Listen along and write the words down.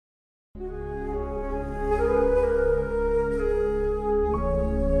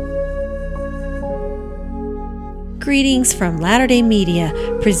Greetings from Latter-day Media,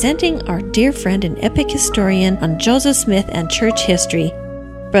 presenting our dear friend and epic historian on Joseph Smith and church history,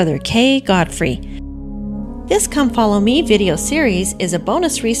 Brother Kay Godfrey. This Come Follow Me video series is a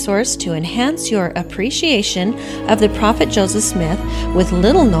bonus resource to enhance your appreciation of the Prophet Joseph Smith with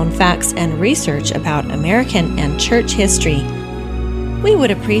little-known facts and research about American and church history. We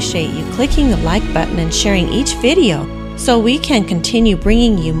would appreciate you clicking the like button and sharing each video so we can continue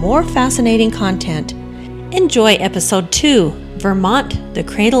bringing you more fascinating content. Enjoy Episode 2, Vermont, the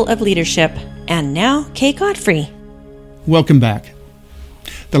Cradle of Leadership. And now, Kay Godfrey. Welcome back.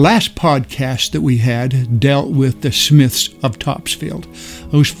 The last podcast that we had dealt with the Smiths of Topsfield.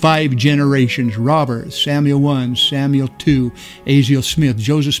 Those 5 generations, Robert, Samuel I, Samuel II, Aziel Smith,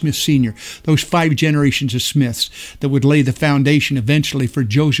 Joseph Smith Sr., those 5 generations of Smiths that would lay the foundation eventually for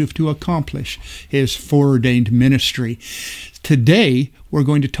Joseph to accomplish his foreordained ministry. Today, we're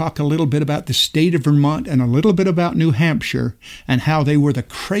going to talk a little bit about the state of Vermont and a little bit about New Hampshire and how they were the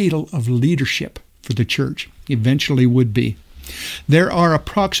cradle of leadership for the church, eventually would be. There are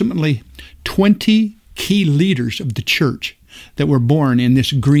approximately 20 key leaders of the church that were born in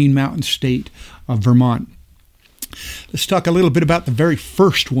this Green Mountain state of Vermont. Let's talk a little bit about the very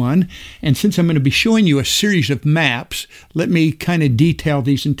first one. And since I'm going to be showing you a series of maps, let me kind of detail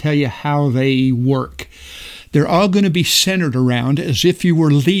these and tell you how they work. They're all going to be centered around as if you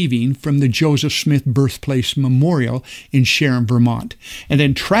were leaving from the Joseph Smith Birthplace Memorial in Sharon, Vermont, and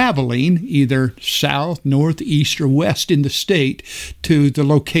then traveling either south, north, east, or west in the state to the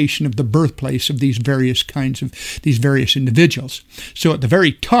location of the birthplace of these various individuals. So at the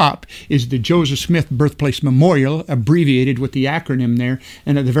very top is the Joseph Smith Birthplace Memorial, abbreviated with the acronym there,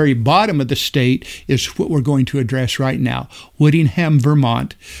 and at the very bottom of the state is what we're going to address right now, Whittingham,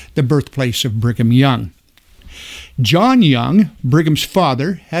 Vermont, the birthplace of Brigham Young. John Young, Brigham's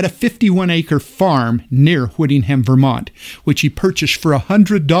father, had a 51-acre farm near Whittingham, Vermont, which he purchased for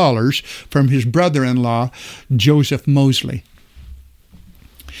 $100 from his brother-in-law, Joseph Mosley.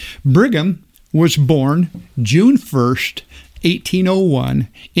 Brigham was born June 1st, 1801,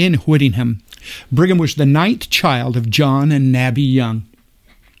 in Whittingham. Brigham was the 9th child of John and Nabby Young.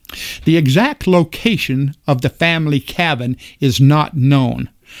 The exact location of the family cabin is not known.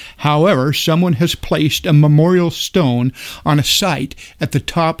 However, someone has placed a memorial stone on a site at the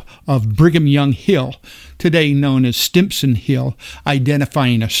top of Brigham Young Hill, today known as Stimson Hill,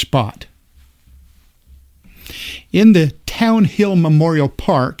 identifying a spot. In the Town Hill Memorial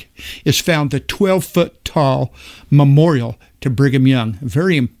Park is found the 12-foot-tall memorial to Brigham Young, a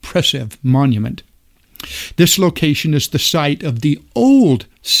very impressive monument. This location is the site of the old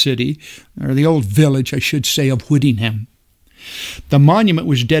city, or the old village, I should say, of Whittingham. The monument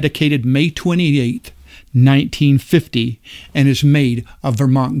was dedicated May 28, 1950, and is made of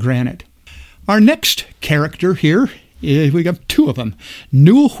Vermont granite. Our next character here, we got 2 of them.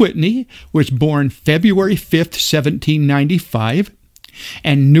 Newell Whitney was born February 5th, 1795,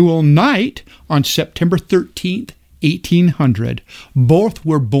 and Newell Knight on September 13th, 1800. Both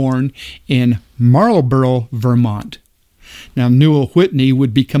were born in Marlborough, Vermont. Now, Newell Whitney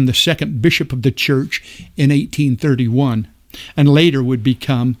would become the 2nd bishop of the church in 1831. And later would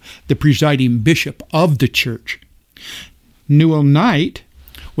become the presiding bishop of the church. Newell Knight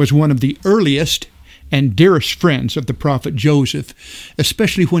was one of the earliest and dearest friends of the prophet Joseph,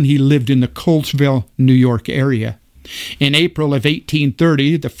 especially when he lived in the Colesville, New York area. In April of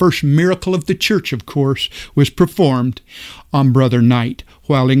 1830, the first miracle of the church, of course, was performed on Brother Knight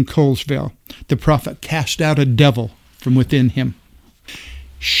while in Colesville. The prophet cast out a devil from within him.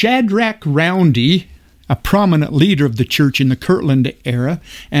 Shadrach Roundy, a prominent leader of the church in the Kirtland era,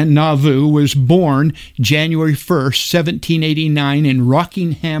 and Nauvoo, was born January 1st, 1789 in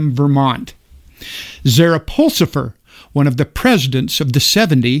Rockingham, Vermont. Zara Pulsifer, one of the presidents of the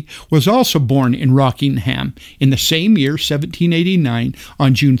 70, was also born in Rockingham in the same year, 1789,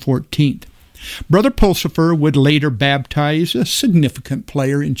 on June 14th. Brother Pulsifer would later baptize a significant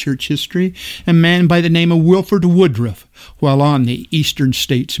player in church history, a man by the name of Wilford Woodruff, while on the Eastern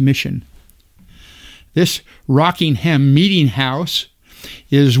States Mission. This Rockingham Meeting House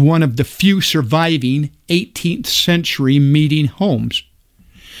is one of the few surviving 18th century meeting homes.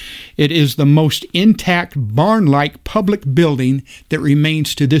 It is the most intact barn-like public building that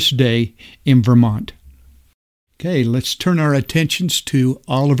remains to this day in Vermont. Okay, let's turn our attentions to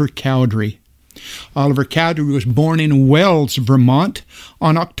Oliver Cowdery. Oliver Cowdery was born in Wells, Vermont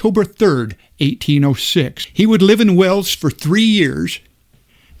on October 3rd, 1806. He would live in Wells for 3 years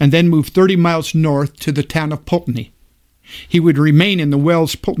and then move 30 miles north to the town of Pulteney. He would remain in the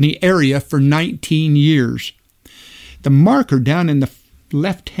Wells-Pulteney area for 19 years. The marker down in the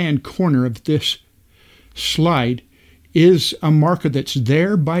left-hand corner of this slide is a marker that's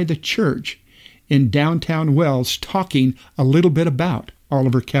there by the church in downtown Wells, talking a little bit about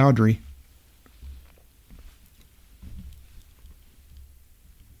Oliver Cowdery.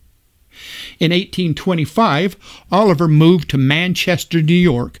 In 1825, Oliver moved to Manchester, New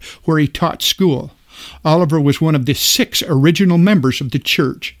York, where he taught school. Oliver was one of the 6 original members of the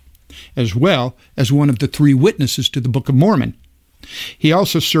church, as well as one of the 3 witnesses to the Book of Mormon. He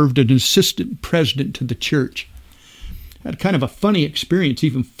also served as an assistant president to the church. I had kind of a funny experience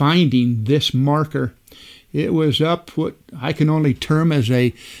even finding this marker. It was up what I can only term as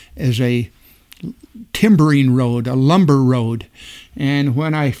a timbering road, a lumber road. And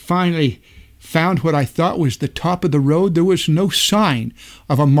when I finally found what I thought was the top of the road, there was no sign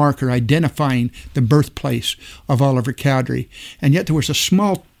of a marker identifying the birthplace of Oliver Cowdery. And yet there was a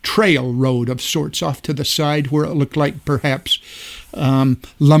small trail road of sorts off to the side where it looked like perhaps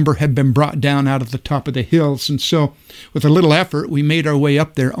lumber had been brought down out of the top of the hills. And so with a little effort, we made our way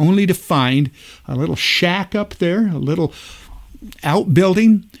up there, only to find a little shack up there, a little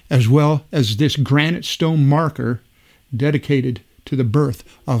outbuilding, as well as this granite stone marker dedicated to the birth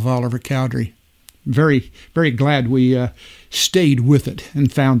of Oliver Cowdery. Very, very glad we stayed with it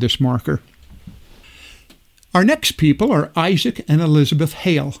and found this marker. Our next people are Isaac and Elizabeth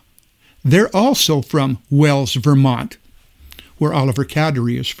Hale. They're also from Wells, Vermont, where Oliver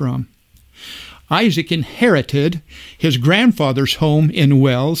Cowdery is from. Isaac inherited his grandfather's home in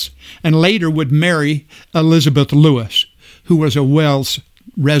Wells and later would marry Elizabeth Lewis, who was a Wells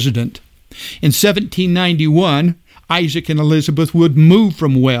resident. In 1791, Isaac and Elizabeth would move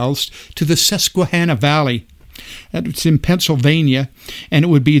from Wells to the Susquehanna Valley. It's in Pennsylvania, and it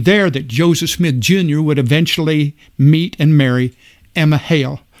would be there that Joseph Smith Jr. would eventually meet and marry Emma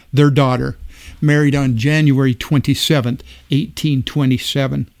Hale, their daughter, married on January 27,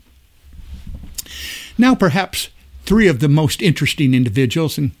 1827. Now, perhaps 3 of the most interesting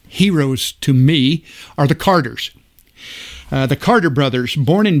individuals and heroes to me are the Carters. The Carter brothers,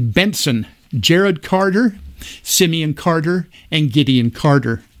 born in Benson, Jared Carter, Simeon Carter, and Gideon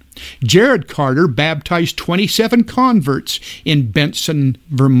Carter. Jared Carter baptized 27 converts in Benson,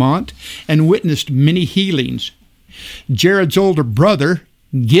 Vermont, and witnessed many healings. Jared's older brother,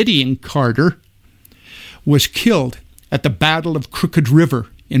 Gideon Carter, was killed at the Battle of Crooked River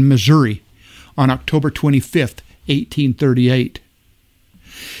in Missouri on October 25, 1838.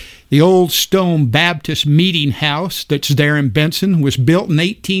 The old stone Baptist meeting house that's there in Benson was built in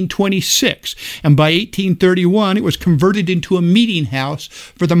 1826, and by 1831 it was converted into a meeting house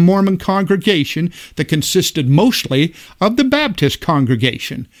for the Mormon congregation that consisted mostly of the Baptist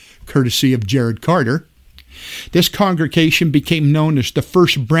congregation, courtesy of Jared Carter. This congregation became known as the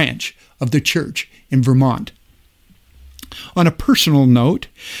first branch of the church in Vermont. On a personal note,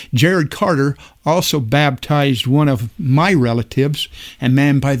 Jared Carter also baptized one of my relatives, a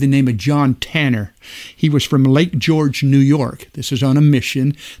man by the name of John Tanner. He was from Lake George, New York. This is on a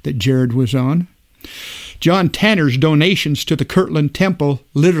mission that Jared was on. John Tanner's donations to the Kirtland Temple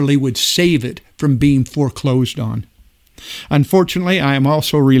literally would save it from being foreclosed on. Unfortunately, I am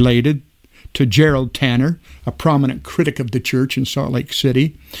also related to Gerald Tanner, a prominent critic of the church in Salt Lake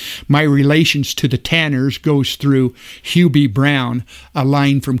City. My relations to the Tanners goes through Hugh B. Brown, a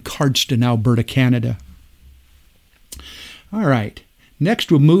line from Cardston, Alberta, Canada. All right, next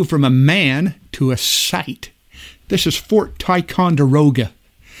we'll move from a man to a site. This is Fort Ticonderoga,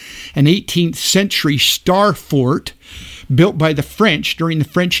 an 18th century star fort built by the French during the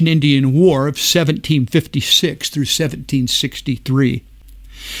French and Indian War of 1756 through 1763.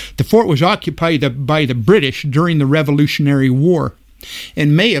 The fort was occupied by the British during the Revolutionary War.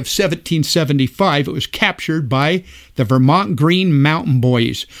 In May of 1775, it was captured by the Vermont Green Mountain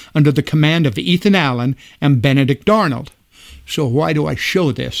Boys under the command of Ethan Allen and Benedict Arnold. So why do I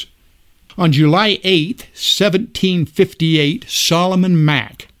show this? On July 8, 1758, Solomon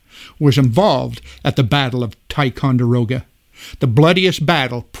Mack was involved at the Battle of Ticonderoga, the bloodiest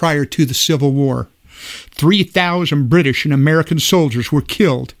battle prior to the Civil War. 3,000 British and American soldiers were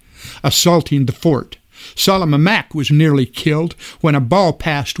killed assaulting the fort. Solomon Mack was nearly killed when a ball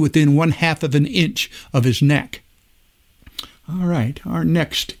passed within 1/2 of an inch of his neck. All right, our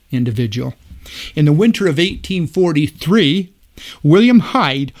next individual. In the winter of 1843, William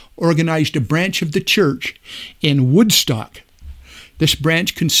Hyde organized a branch of the church in Woodstock. This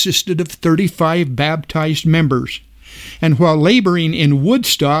branch consisted of 35 baptized members. And while laboring in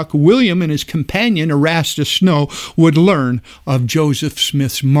Woodstock, William and his companion Erastus Snow would learn of Joseph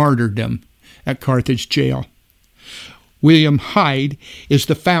Smith's martyrdom at Carthage jail. William Hyde is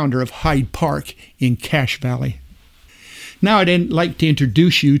the founder of Hyde Park in Cache Valley. Now I'd like to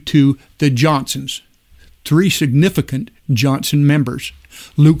introduce you to the Johnsons. three significant Johnson members,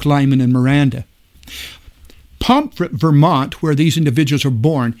 Luke, Lyman, and Miranda. Pomfret, Vermont, where these individuals are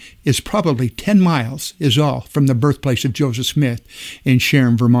born, is probably 10 miles, is all, from the birthplace of Joseph Smith in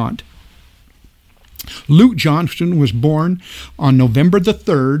Sharon, Vermont. Luke Johnson was born on November the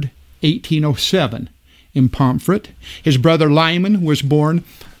 3rd, 1807, in Pomfret. His brother Lyman was born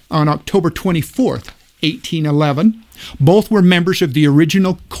on October 24th, 1811. Both were members of the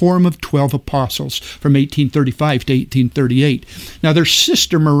original Quorum of 12 Apostles from 1835 to 1838. Now, their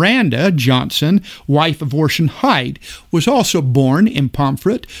sister Miranda Johnson, wife of Orson Hyde, was also born in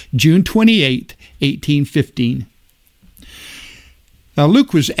Pomfret, June 28, 1815. Now,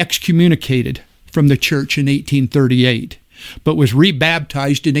 Luke was excommunicated from the church in 1838, but was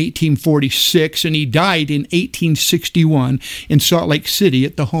rebaptized in 1846, and he died in 1861 in Salt Lake City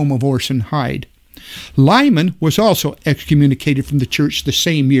at the home of Orson Hyde. Lyman was also excommunicated from the church the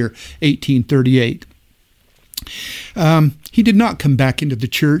same year, 1838. He did not come back into the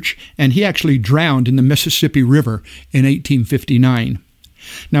church, and he actually drowned in the Mississippi River in 1859.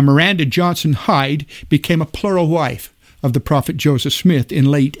 Now, Miranda Johnson Hyde became a plural wife of the prophet Joseph Smith in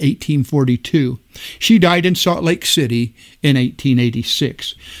late 1842. She died in Salt Lake City in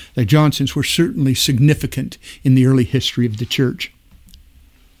 1886. The Johnsons were certainly significant in the early history of the church.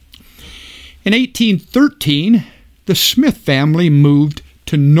 In 1813, the Smith family moved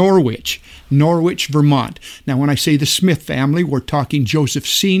to Norwich, Vermont. Now, when I say the Smith family, we're talking Joseph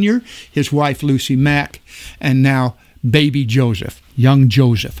Sr., his wife Lucy Mack, and now baby Joseph, young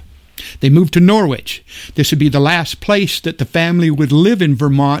Joseph. They moved to Norwich. This would be the last place that the family would live in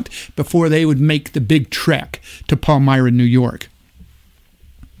Vermont before they would make the big trek to Palmyra, New York.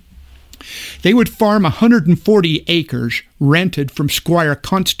 They would farm 140 acres rented from Squire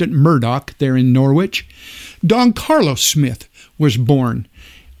Constant Murdoch there in Norwich. Don Carlos Smith was born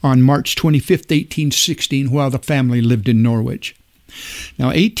on March 25, 1816, while the family lived in Norwich. Now,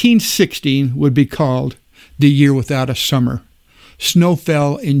 1816 would be called the year without a summer. Snow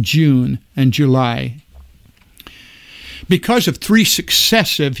fell in June and July. Because of 3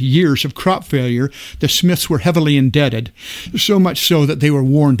 successive years of crop failure, the Smiths were heavily indebted, so much so that they were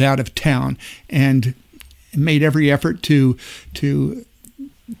warned out of town and made every effort to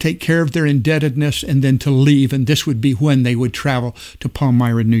take care of their indebtedness and then to leave, and this would be when they would travel to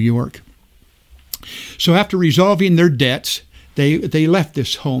Palmyra, New York. So after resolving their debts, they left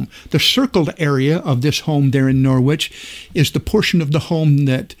this home. The circled area of this home there in Norwich is the portion of the home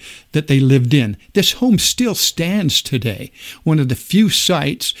that they lived in. This home still stands today, one of the few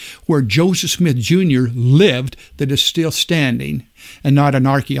sites where Joseph Smith Jr. lived that is still standing and not an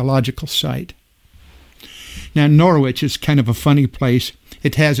archaeological site. Now, Norwich is kind of a funny place.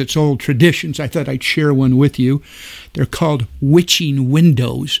 It has its old traditions. I thought I'd share one with you. They're called witching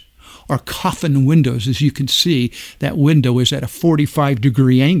windows, or coffin windows. As you can see, that window is at a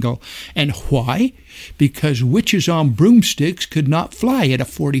 45-degree angle. And why? Because witches on broomsticks could not fly at a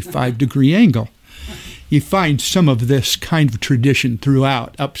 45-degree angle. You find some of this kind of tradition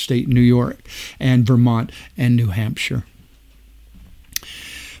throughout upstate New York and Vermont and New Hampshire.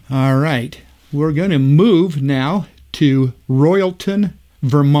 All right, we're going to move now to Royalton,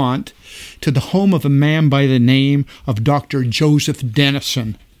 Vermont, to the home of a man by the name of Dr. Joseph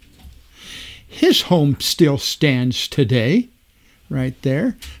Dennison. His home still stands today, right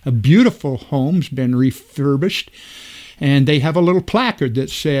there. A beautiful home's been refurbished, and they have a little placard that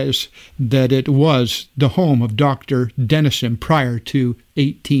says that it was the home of Dr. Dennison prior to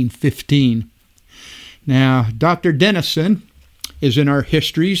 1815. Now, Dr. Dennison is in our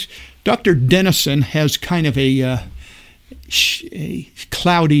histories. Dr. Dennison has kind of a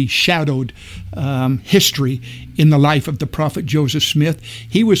cloudy, shadowed history in the life of the prophet Joseph Smith.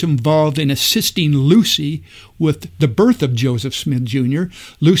 He was involved in assisting Lucy with the birth of Joseph Smith Jr.,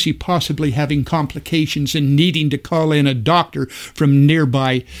 Lucy possibly having complications and needing to call in a doctor from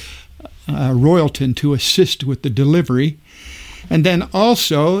nearby Royalton to assist with the delivery. And then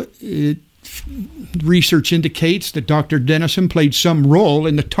also, research indicates that Dr. Dennison played some role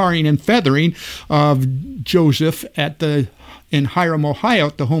in the tarring and feathering of Joseph in Hiram, Ohio,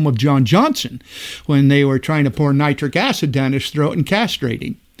 at the home of John Johnson, when they were trying to pour nitric acid down his throat and castrate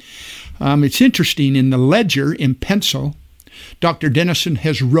him. It's interesting, in the ledger in pencil, Dr. Dennison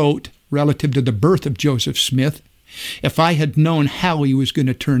has wrote, relative to the birth of Joseph Smith, "If I had known how he was going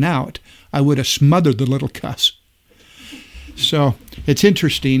to turn out, I would have smothered the little cuss." So it's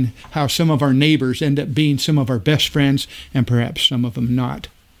interesting how some of our neighbors end up being some of our best friends, and perhaps some of them not.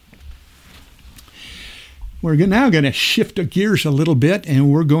 We're now going to shift the gears a little bit, and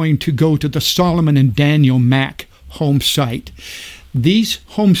we're going to go to the Solomon and Daniel Mack home site. These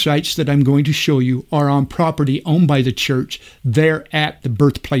home sites that I'm going to show you are on property owned by the church there at the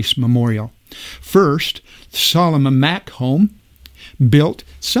Birthplace Memorial. First, the Solomon Mack home, built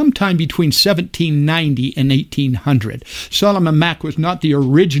sometime between 1790 and 1800. Solomon Mack was not the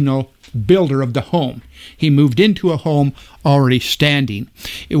original builder of the home. He moved into a home already standing.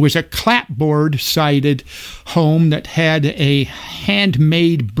 It was a clapboard-sided home that had a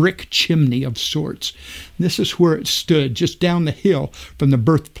handmade brick chimney of sorts. This is where it stood, just down the hill from the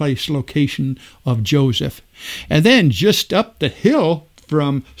birthplace location of Joseph. And then just up the hill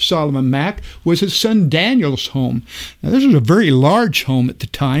from Solomon Mack was his son Daniel's home. Now, this was a very large home at the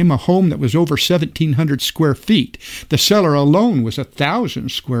time, a home that was over 1,700 square feet. The cellar alone was 1,000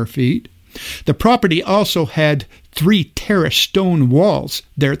 square feet. The property also had 3 terraced stone walls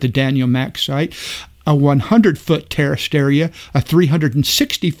there at the Daniel Mack site, a 100-foot terraced area, a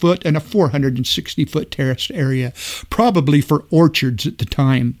 360-foot, and a 460-foot terraced area, probably for orchards at the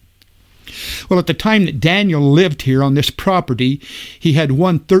time. Well, at the time that Daniel lived here on this property, he had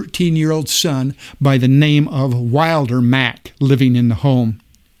one 13-year-old son by the name of Wilder Mack living in the home.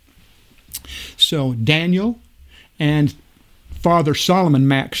 So Daniel and Father Solomon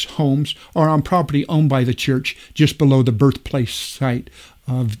Mack's homes are on property owned by the church just below the birthplace site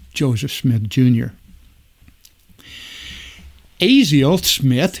of Joseph Smith Jr. Aziel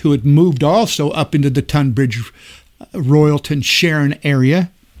Smith, who had moved also up into the Tunbridge, Royalton, Sharon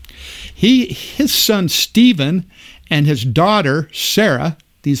area, his son Stephen and his daughter Sarah,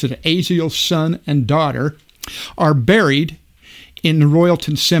 these are Aziel's son and daughter, are buried in the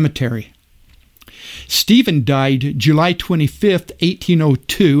Royalton Cemetery. Stephen died July 25th,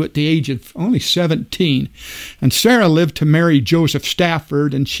 1802, at the age of only 17. And Sarah lived to marry Joseph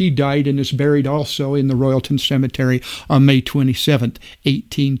Stafford, and she died and is buried also in the Royalton Cemetery on May 27th,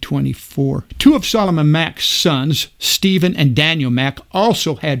 1824. 2 of Solomon Mack's sons, Stephen and Daniel Mack,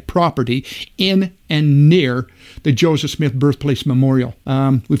 also had property in and near the Joseph Smith Birthplace Memorial.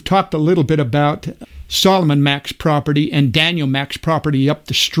 We've talked a little bit about Solomon Mack's property and Daniel Mack's property up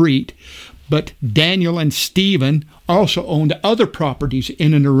the street. But Daniel and Stephen also owned other properties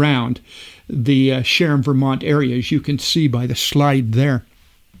in and around the Sharon, Vermont area, as you can see by the slide there.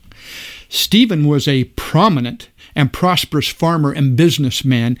 Stephen was a prominent and prosperous farmer and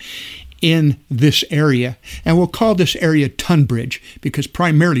businessman in this area. And we'll call this area Tunbridge because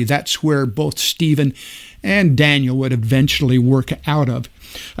primarily that's where both Stephen and Daniel would eventually work out of.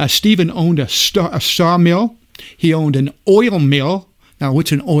 Stephen owned a sawmill. He owned an oil mill. Now,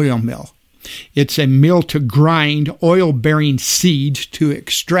 what's an oil mill? It's a mill to grind oil-bearing seeds to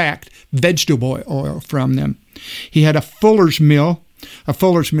extract vegetable oil from them. He had a fuller's mill. A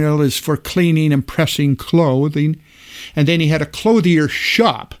fuller's mill is for cleaning and pressing clothing. And then he had a clothier's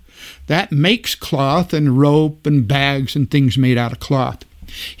shop. That makes cloth and rope and bags and things made out of cloth.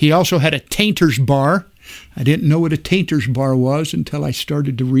 He also had a tainter's bar. I didn't know what a tainter's bar was until I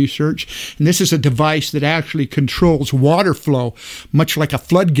started to research. And this is a device that actually controls water flow, much like a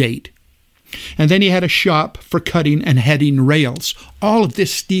floodgate. And then he had a shop for cutting and heading rails. All of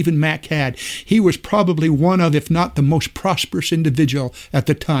this Stephen Mack had. He was probably one of, if not the most prosperous individual at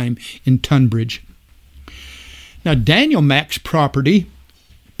the time in Tunbridge. Now, Daniel Mack's property,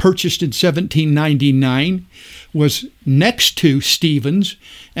 purchased in 1799, was next to Stephen's,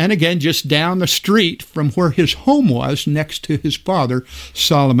 and again, just down the street from where his home was, next to his father,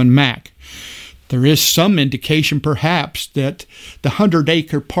 Solomon Mack. There is some indication, perhaps, that the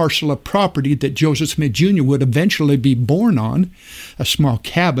 100-acre parcel of property that Joseph Smith Jr. would eventually be born on, a small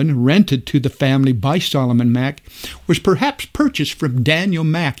cabin rented to the family by Solomon Mack, was perhaps purchased from Daniel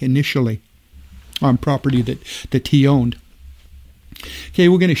Mack initially on property that he owned. Okay,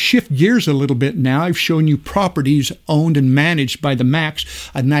 we're going to shift gears a little bit now. I've shown you properties owned and managed by the Macks.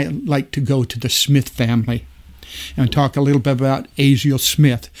 I'd like to go to the Smith family and talk a little bit about Aziel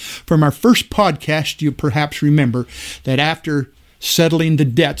Smith. From our first podcast, you perhaps remember that after settling the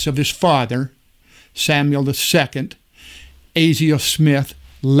debts of his father, Samuel II, Aziel Smith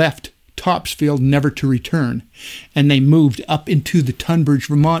left Topsfield never to return, and they moved up into the Tunbridge,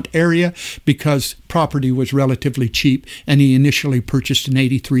 Vermont area because property was relatively cheap, and he initially purchased an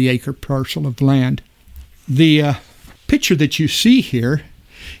 83-acre parcel of land. The picture that you see here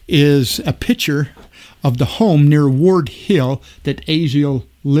is a picture of the home near Ward Hill that Aziel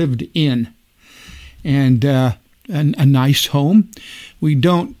lived in. And a nice home. We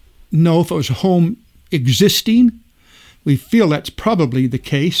don't know if it was a home existing. We feel that's probably the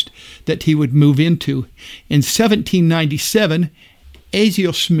case that he would move into. In 1797,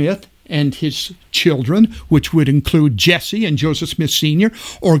 Aziel Smith and his children, which would include Jesse and Joseph Smith Sr.,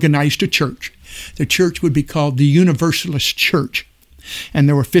 organized a church. The church would be called the Universalist Church. and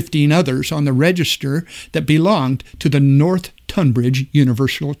there were 15 others on the register that belonged to the North Tunbridge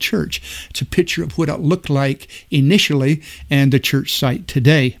Universal Church. It's a picture of what it looked like initially and the church site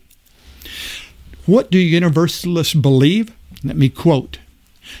today. What do Universalists believe? Let me quote.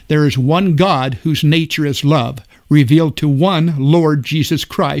 There is one God whose nature is love, revealed to one Lord Jesus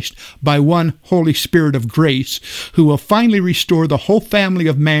Christ by one Holy Spirit of grace, who will finally restore the whole family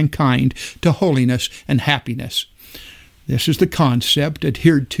of mankind to holiness and happiness. This is the concept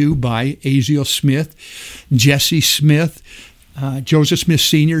adhered to by Aziel Smith, Jesse Smith, Joseph Smith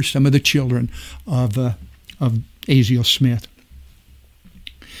Sr., some of the children of Aziel Smith.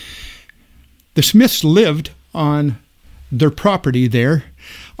 The Smiths lived on their property there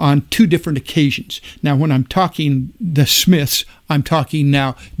on two different occasions. Now, when I'm talking the Smiths, I'm talking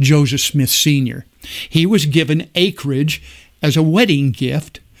now Joseph Smith Sr. He was given acreage as a wedding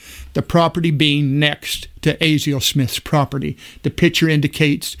gift, the property being next to Aziel Smith's property. The picture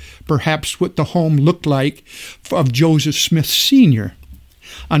indicates perhaps what the home looked like of Joseph Smith Sr.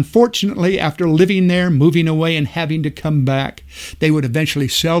 Unfortunately, after living there, moving away, and having to come back, they would eventually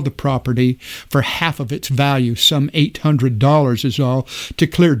sell the property for half of its value, some $800 is all, to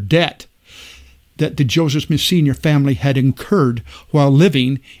clear debt that the Joseph Smith Sr. family had incurred while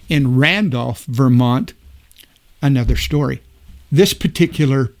living in Randolph, Vermont. Another story. This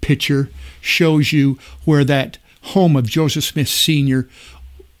particular picture shows you where that home of Joseph Smith Sr.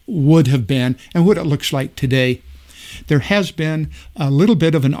 would have been and what it looks like today. There has been a little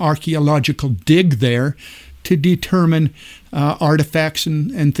bit of an archaeological dig there to determine artifacts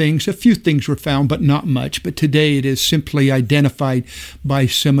and things. A few things were found, but not much. But today it is simply identified by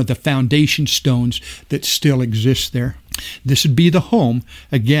some of the foundation stones that still exist there. This would be the home,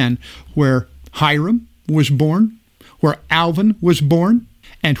 again, where Hiram was born, where Alvin was born,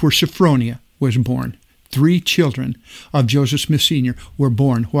 and where Sophronia was born. 3 children of Joseph Smith Sr. were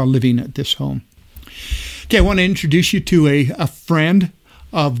born while living at this home. Okay, I want to introduce you to a friend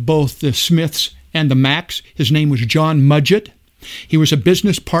of both the Smiths and the Macks. His name was John Mudgett. He was a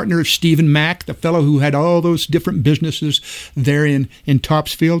business partner of Stephen Mack, the fellow who had all those different businesses there in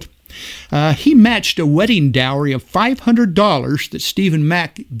Topsfield. He matched a wedding dowry of $500 that Stephen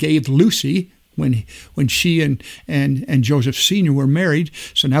Mack gave Lucy when she and Joseph Sr. were married.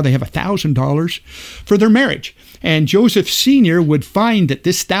 So now they have $1,000 for their marriage. And Joseph Sr. would find that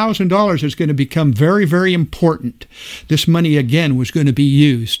this $1,000 is going to become very, very important. This money, again, was going to be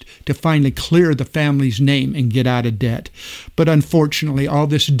used to finally clear the family's name and get out of debt. But unfortunately, all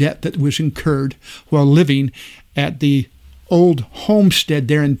this debt that was incurred while living at the old homestead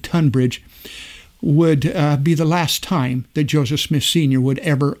there in Tunbridge would be the last time that Joseph Smith Sr. would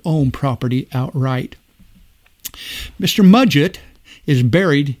ever own property outright. Mr. Mudgett is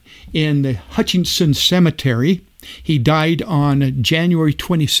buried in the Hutchinson Cemetery. He died on January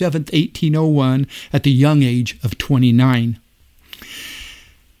 27, 1801, at the young age of 29.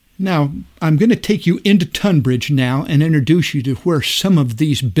 Now, I'm going to take you into Tunbridge now and introduce you to where some of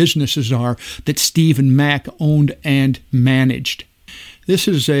these businesses are that Stephen Mack owned and managed. This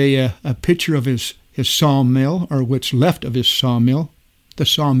is a picture of his sawmill, or what's left of his sawmill, the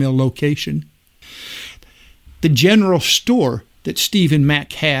sawmill location. The general store that Stephen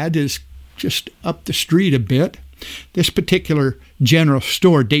Mack had is just up the street a bit. This particular general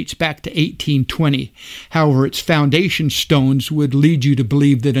store dates back to 1820. However, its foundation stones would lead you to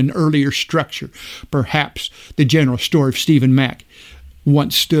believe that an earlier structure, perhaps the general store of Stephen Mack,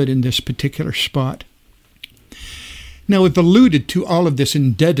 once stood in this particular spot. Now, we've alluded to all of this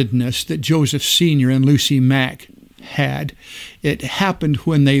indebtedness that Joseph Sr. and Lucy Mack had. It happened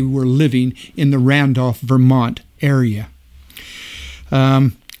when they were living in the Randolph, Vermont area.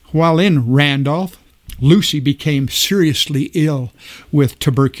 While in Randolph, Lucy became seriously ill with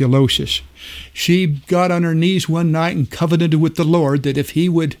tuberculosis. She got on her knees one night and covenanted with the Lord that if he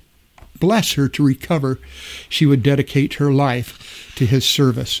would bless her to recover, she would dedicate her life to his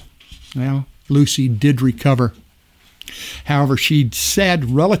service. Well, Lucy did recover. However, she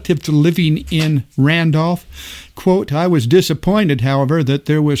said, relative to living in Randolph, quote, "I was disappointed, however, that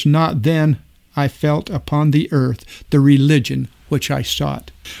there was not then, I felt, upon the earth the religion which I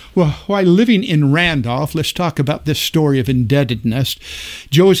sought." Well, while living in Randolph, let's talk about this story of indebtedness.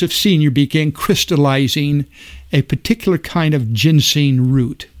 Joseph Sr. began crystallizing a particular kind of ginseng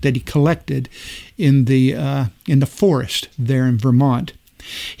root that he collected in the forest there in Vermont.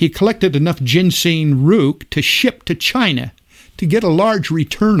 He collected enough ginseng root to ship to China to get a large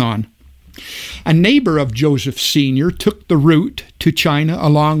return on. A neighbor of Joseph Sr. took the root to China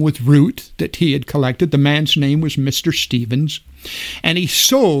along with root that he had collected. The man's name was Mr. Stevens. and he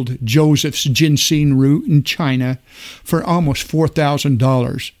sold Joseph's ginseng root in China for almost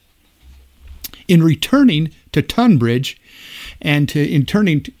 $4,000. In returning to Tunbridge and in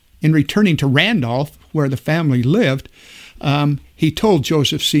returning to Randolph, where the family lived, he told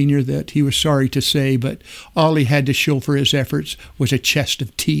Joseph Sr. that he was sorry to say, but all he had to show for his efforts was a chest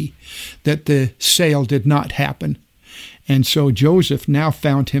of tea, that the sale did not happen. And so Joseph now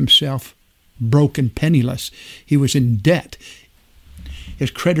found himself broke and penniless. He was in debt. His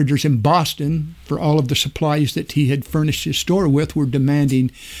creditors in Boston, for all of the supplies that he had furnished his store with, were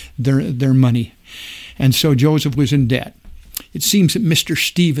demanding their money. And so Joseph was in debt. It seems that Mr.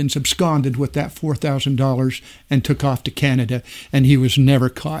 Stevens absconded with that $4,000 and took off to Canada, and he was never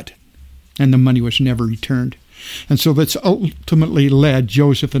caught, and the money was never returned. And so that's ultimately led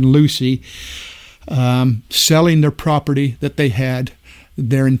Joseph and Lucy selling their property that they had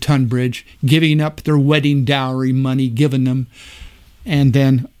there in Tunbridge, giving up their wedding dowry money given them, and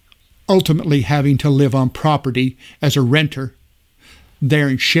then ultimately having to live on property as a renter there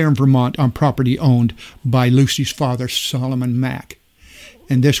in Sharon, Vermont, on property owned by Lucy's father, Solomon Mack.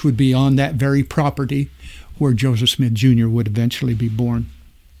 And this would be on that very property where Joseph Smith Jr. would eventually be born.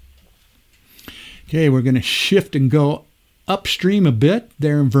 Okay, we're going to shift and go upstream a bit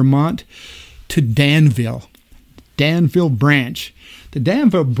there in Vermont to Danville Branch. The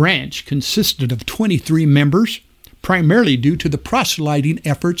Danville Branch consisted of 23 members, primarily due to the proselyting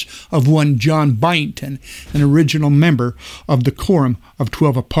efforts of one John Byington, an original member of the Quorum of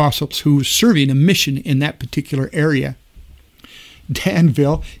 12 Apostles who was serving a mission in that particular area.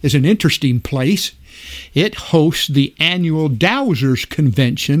 Danville is an interesting place. It hosts the annual Dowsers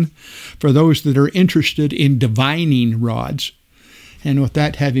Convention for those that are interested in divining rods. And with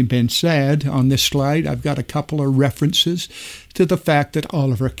that having been said, on this slide, I've got a couple of references to the fact that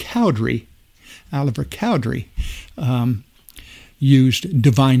Oliver Cowdery used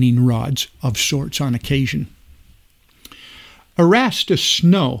divining rods of sorts on occasion. Erastus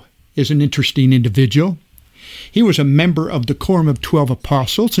Snow is an interesting individual. He was a member of the Quorum of 12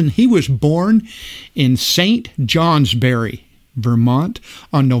 Apostles, and he was born in St. Johnsbury, Vermont,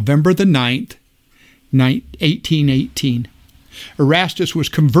 on November the 9th, 1818. Erastus was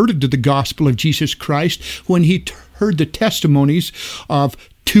converted to the gospel of Jesus Christ when he heard the testimonies of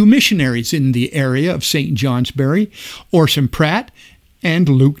two missionaries in the area of St. Johnsbury. Orson Pratt and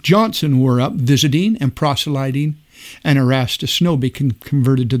Luke Johnson were up visiting and proselyting, and Erastus Snow became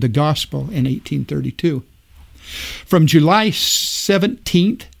converted to the gospel in 1832. From July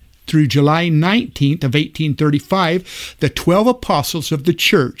 17th through July 19th of 1835, the 12 Apostles of the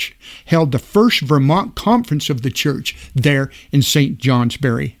Church held the first Vermont Conference of the Church there in St.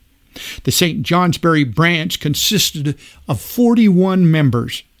 Johnsbury. The St. Johnsbury branch consisted of 41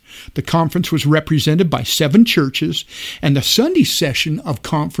 members. The conference was represented by 7 churches, and the Sunday session of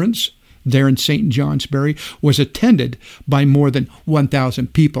conference there in St. Johnsbury was attended by more than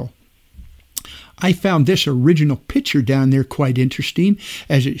 1,000 people. I found this original picture down there quite interesting,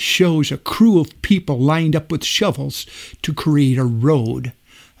 as it shows a crew of people lined up with shovels to create a road.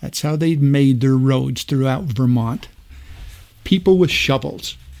 That's how they made their roads throughout Vermont. People with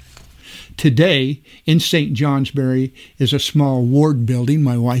shovels. Today, in St. Johnsbury, is a small ward building.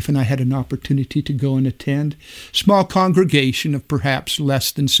 My wife and I had an opportunity to go and attend. Small congregation of perhaps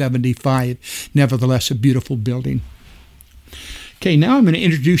less than 75. Nevertheless, a beautiful building. Okay, now I'm going to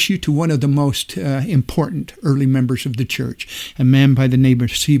introduce you to one of the most important early members of the church, a man by the name of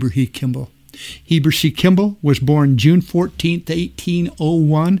Heber C. Kimball. Heber C. Kimball was born June 14,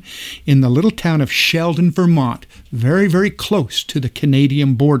 1801, in the little town of Sheldon, Vermont, very, very close to the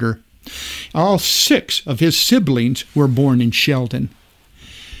Canadian border. All 6 of his siblings were born in Sheldon.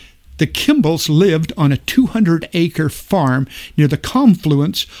 The Kimballs lived on a 200-acre farm near the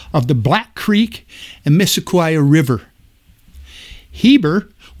confluence of the Black Creek and Missisquoi River. Heber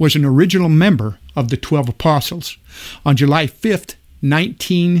was an original member of the 12 Apostles. On July 5th,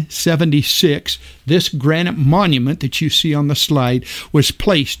 1976, this granite monument that you see on the slide was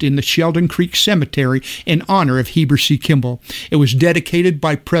placed in the Sheldon Creek Cemetery in honor of Heber C. Kimball. It was dedicated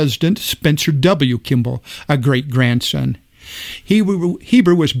by President Spencer W. Kimball, a great-grandson.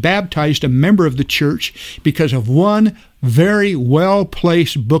 Heber was baptized a member of the church because of one very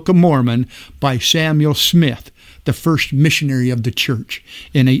well-placed Book of Mormon by Samuel Smith, the first missionary of the church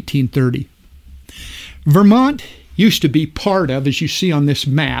in 1830. Vermont used to be part of, as you see on this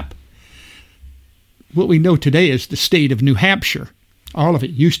map, what we know today as the state of New Hampshire. All of it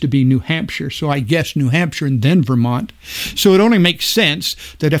used to be New Hampshire, so I guess New Hampshire and then Vermont. So it only makes sense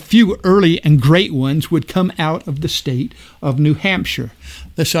that a few early and great ones would come out of the state of New Hampshire.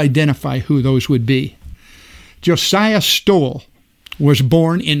 Let's identify who those would be. Josiah Stowell was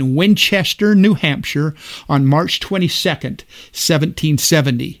born in Winchester, New Hampshire on March 22nd,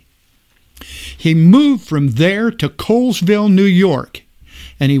 1770. He moved from there to Colesville, New York,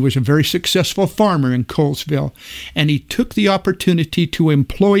 and he was a very successful farmer in Colesville, and he took the opportunity to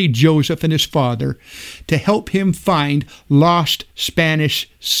employ Joseph and his father to help him find lost Spanish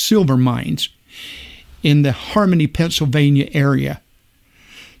silver mines in the Harmony, Pennsylvania area.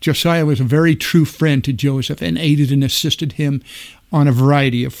 Josiah was a very true friend to Joseph and aided and assisted him on a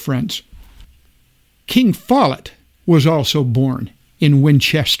variety of fronts. King Follett was also born in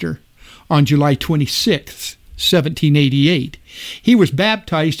Winchester on July 26, 1788. He was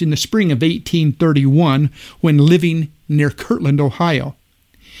baptized in the spring of 1831 when living near Kirtland, Ohio.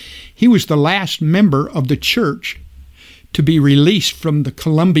 He was the last member of the church to be released from the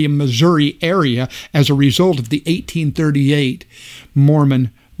Columbia, Missouri area as a result of the 1838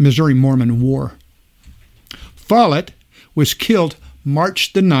 Missouri Mormon War. Follett was killed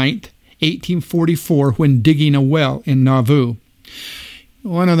March the 9th, 1844, when digging a well in Nauvoo.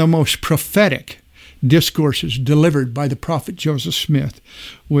 One of the most prophetic discourses delivered by the prophet Joseph Smith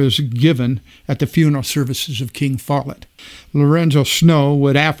was given at the funeral services of King Follett. Lorenzo Snow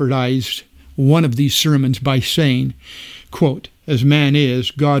would aphorise one of these sermons by saying, quote, "As man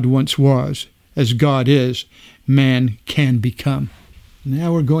is, God once was. As God is, man can become."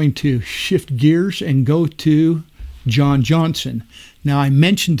 Now we're going to shift gears and go to John Johnson. Now I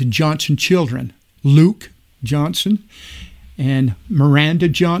mentioned the Johnson children, Luke Johnson and Miranda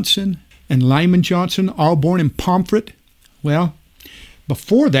Johnson and Lyman Johnson, all born in Pomfret. Well,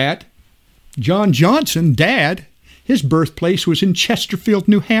 before that, John Johnson, Dad, his birthplace was in Chesterfield,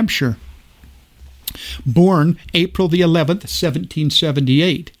 New Hampshire. Born April the 11th,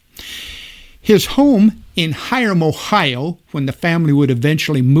 1778. His home in Hiram, Ohio, when the family would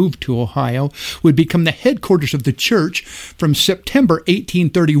eventually move to Ohio, would become the headquarters of the church from September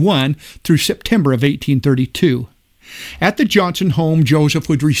 1831 through September of 1832. At the Johnson home, Joseph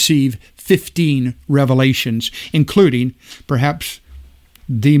would receive 15 revelations, including, perhaps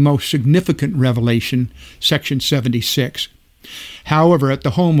the most significant revelation, section 76. However, at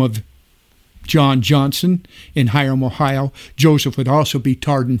the home of John Johnson in Hiram, Ohio, Joseph would also be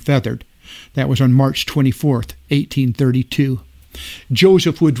tarred and feathered. That was on March 24th, 1832.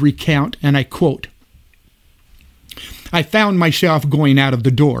 Joseph would recount, and I quote, "I found myself going out of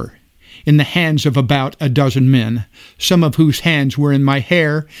the door, in the hands of about a dozen men, some of whose hands were in my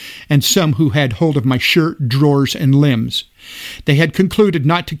hair, and some who had hold of my shirt, drawers, and limbs. They had concluded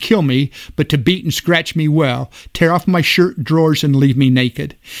not to kill me, but to beat and scratch me well, tear off my shirt, drawers, and leave me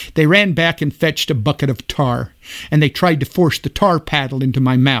naked. They ran back and fetched a bucket of tar, and they tried to force the tar paddle into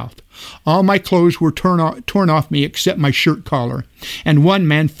my mouth. All my clothes were torn off me except my shirt collar, and one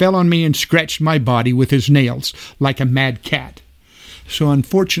man fell on me and scratched my body with his nails, like a mad cat." So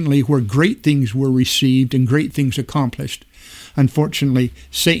unfortunately, where great things were received and great things accomplished, unfortunately,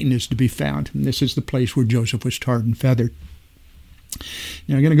 Satan is to be found. And this is the place where Joseph was tarred and feathered.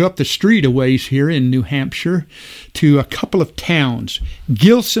 Now, I'm going to go up the street a ways here in New Hampshire to a couple of towns.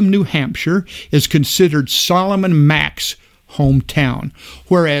 Gilsum, New Hampshire, is considered Solomon Mack's hometown,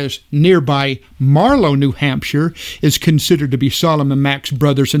 whereas nearby Marlow, New Hampshire, is considered to be Solomon Mack's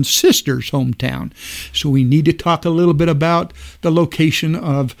brothers and sisters' hometown. So we need to talk a little bit about the location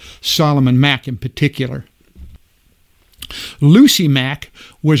of Solomon Mack in particular. Lucy Mack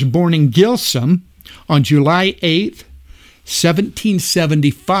was born in Gilsum on July 8th,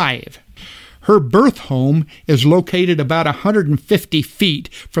 1775. Her birth home is located about 150 feet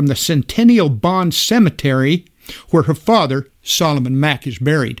from the Centennial Bond Cemetery, where her father, Solomon Mack, is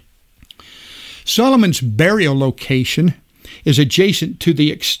buried. Solomon's burial location is adjacent to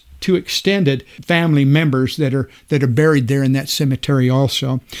the two extended family members that are buried there in that cemetery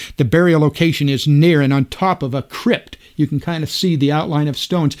also. The burial location is near and on top of a crypt. You can kind of see the outline of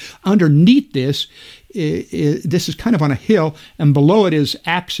stones. Underneath this is kind of on a hill, and below it is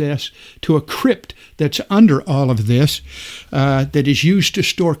access to a crypt that's under all of this that is used to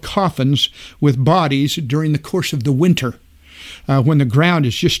store coffins with bodies during the course of the winter when the ground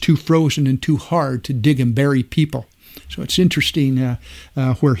is just too frozen and too hard to dig and bury people. So it's interesting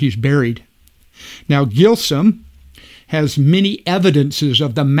where he's buried. Now, Gilsum has many evidences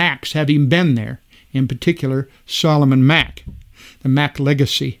of the Macks having been there, in particular Solomon Mack, the Mack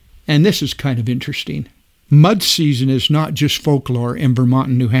legacy. And this is kind of interesting. Mud season is not just folklore in Vermont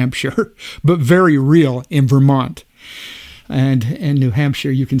and New Hampshire, but very real in Vermont. And in New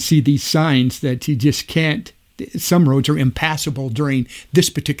Hampshire, you can see these signs that you just can't, some roads are impassable during this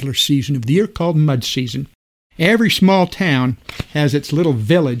particular season of the year called mud season. Every small town has its little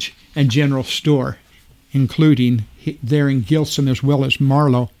village and general store, including there in Gilsum as well as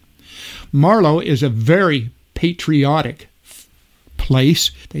Marlow. Marlow is a very patriotic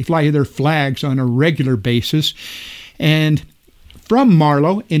place. They fly their flags on a regular basis. And from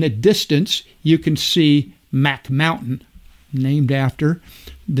Marlow, in a distance, you can see Mack Mountain, named after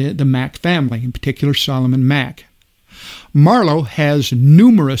the Mack family, in particular Solomon Mack. Marlow has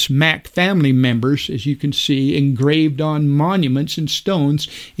numerous Mack family members, as you can see, engraved on monuments and stones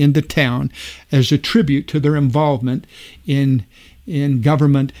in the town as a tribute to their involvement in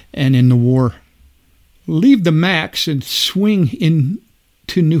government and in the war. Leave the Macks and swing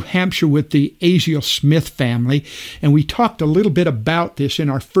into New Hampshire with the Aziel Smith family, and we talked a little bit about this in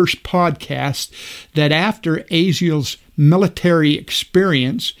our first podcast, that after Aziel's military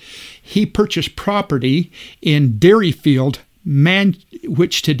experience, he purchased property in Derryfield,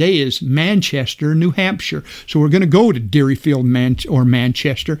 which today is Manchester, New Hampshire. So we're going to go to Derryfield or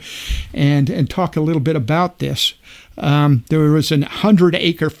Manchester and talk a little bit about this. There was a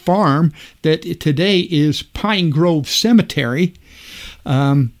 100-acre farm that today is Pine Grove Cemetery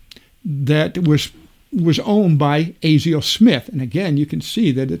that was owned by Aziel Smith. And again, you can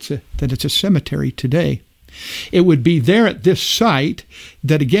see that it's a cemetery today. It would be there at this site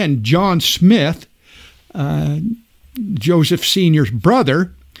that, again, John Smith, Joseph Sr.'s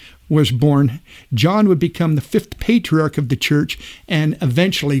brother, was born. John would become the 5th patriarch of the church and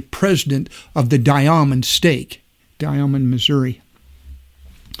eventually president of the Diamond Stake, Diamond, Missouri.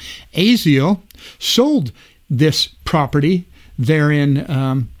 Aziel sold this property there in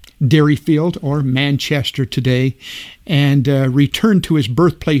Derryfield, or Manchester today, and returned to his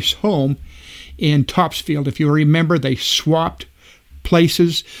birthplace home in Topsfield. If you remember, they swapped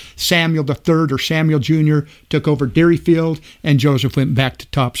places. Samuel III, or Samuel Jr., took over Derryfield, and Joseph went back to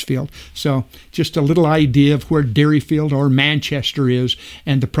Topsfield. So just a little idea of where Derryfield or Manchester is,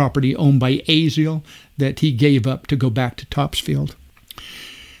 and the property owned by Aziel that he gave up to go back to Topsfield.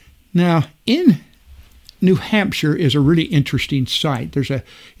 Now, in New Hampshire is a really interesting site.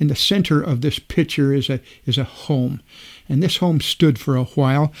 In the center of this picture is a home, and this home stood for a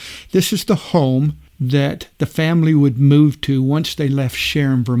while. This is the home that the family would move to once they left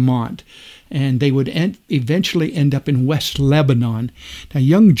Sharon, Vermont, and they would eventually end up in West Lebanon. Now,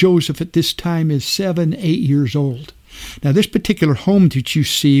 young Joseph at this time is 7, 8 years old. Now, this particular home that you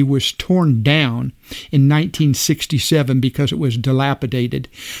see was torn down in 1967 because it was dilapidated.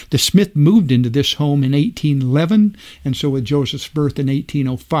 The Smith moved into this home in 1811, and so with Joseph's birth in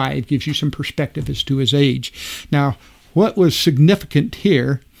 1805 gives you some perspective as to his age. Now, what was significant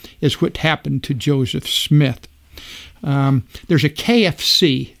here is what happened to Joseph Smith. There's a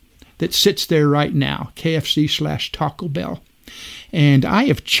KFC that sits there right now, KFC/Taco Bell. And I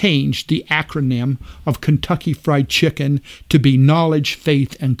have changed the acronym of Kentucky Fried Chicken to be Knowledge,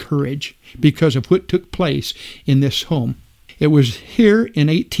 Faith, and Courage because of what took place in this home. It was here in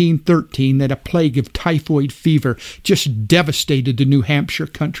 1813 that a plague of typhoid fever just devastated the New Hampshire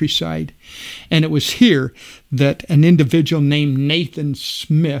countryside. And it was here that an individual named Nathan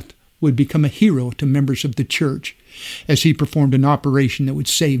Smith would become a hero to members of the church as he performed an operation that would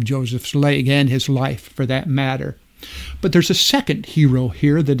save Joseph's leg and his life for that matter. But there's a second hero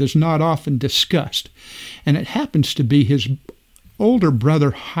here that is not often discussed, and it happens to be his older brother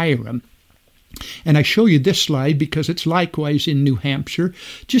Hiram. And I show you this slide because it's likewise in New Hampshire,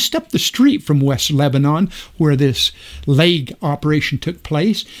 just up the street from West Lebanon, where this leg operation took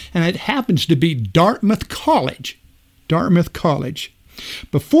place, and it happens to be Dartmouth College. Dartmouth College.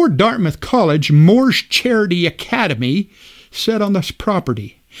 Before Dartmouth College, Moore's Charity Academy sat on this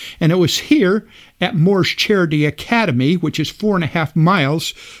property. And it was here at Moore's Charity Academy, which is 4.5 miles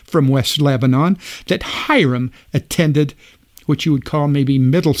from West Lebanon, that Hiram attended what you would call maybe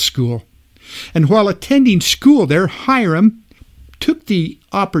middle school. And while attending school there, Hiram took the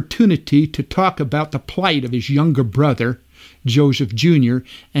opportunity to talk about the plight of his younger brother, Joseph Jr.,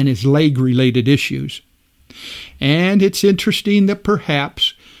 and his leg-related issues. And it's interesting that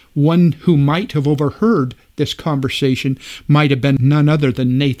perhaps one who might have overheard this conversation might have been none other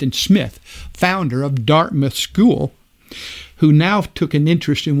than Nathan Smith, founder of Dartmouth School, who now took an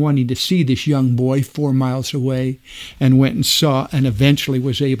interest in wanting to see this young boy 4 miles away and went and saw and eventually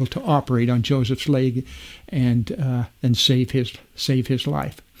was able to operate on Joseph's leg and save his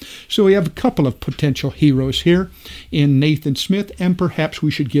life. So we have a couple of potential heroes here in Nathan Smith, and perhaps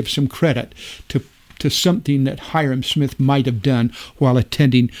we should give some credit to something that Hiram Smith might have done while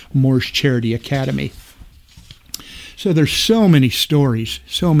attending Moore's Charity Academy. So there's so many stories,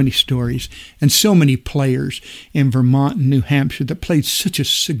 and so many players in Vermont and New Hampshire that played such a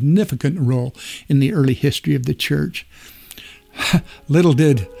significant role in the early history of the church. Little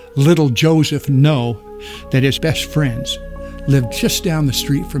did little Joseph know that his best friends lived just down the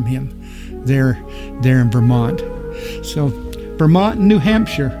street from him there in Vermont. So Vermont and New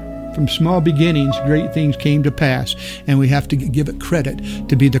Hampshire, from small beginnings, great things came to pass, and we have to give it credit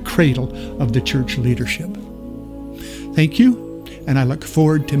to be the cradle of the church leadership. Thank you, and I look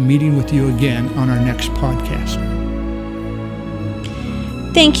forward to meeting with you again on our next podcast.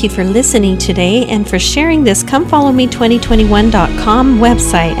 Thank you for listening today and for sharing this ComeFollowMe2021.com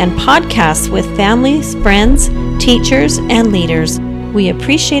website and podcast with families, friends, teachers, and leaders. We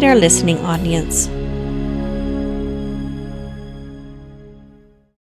appreciate our listening audience.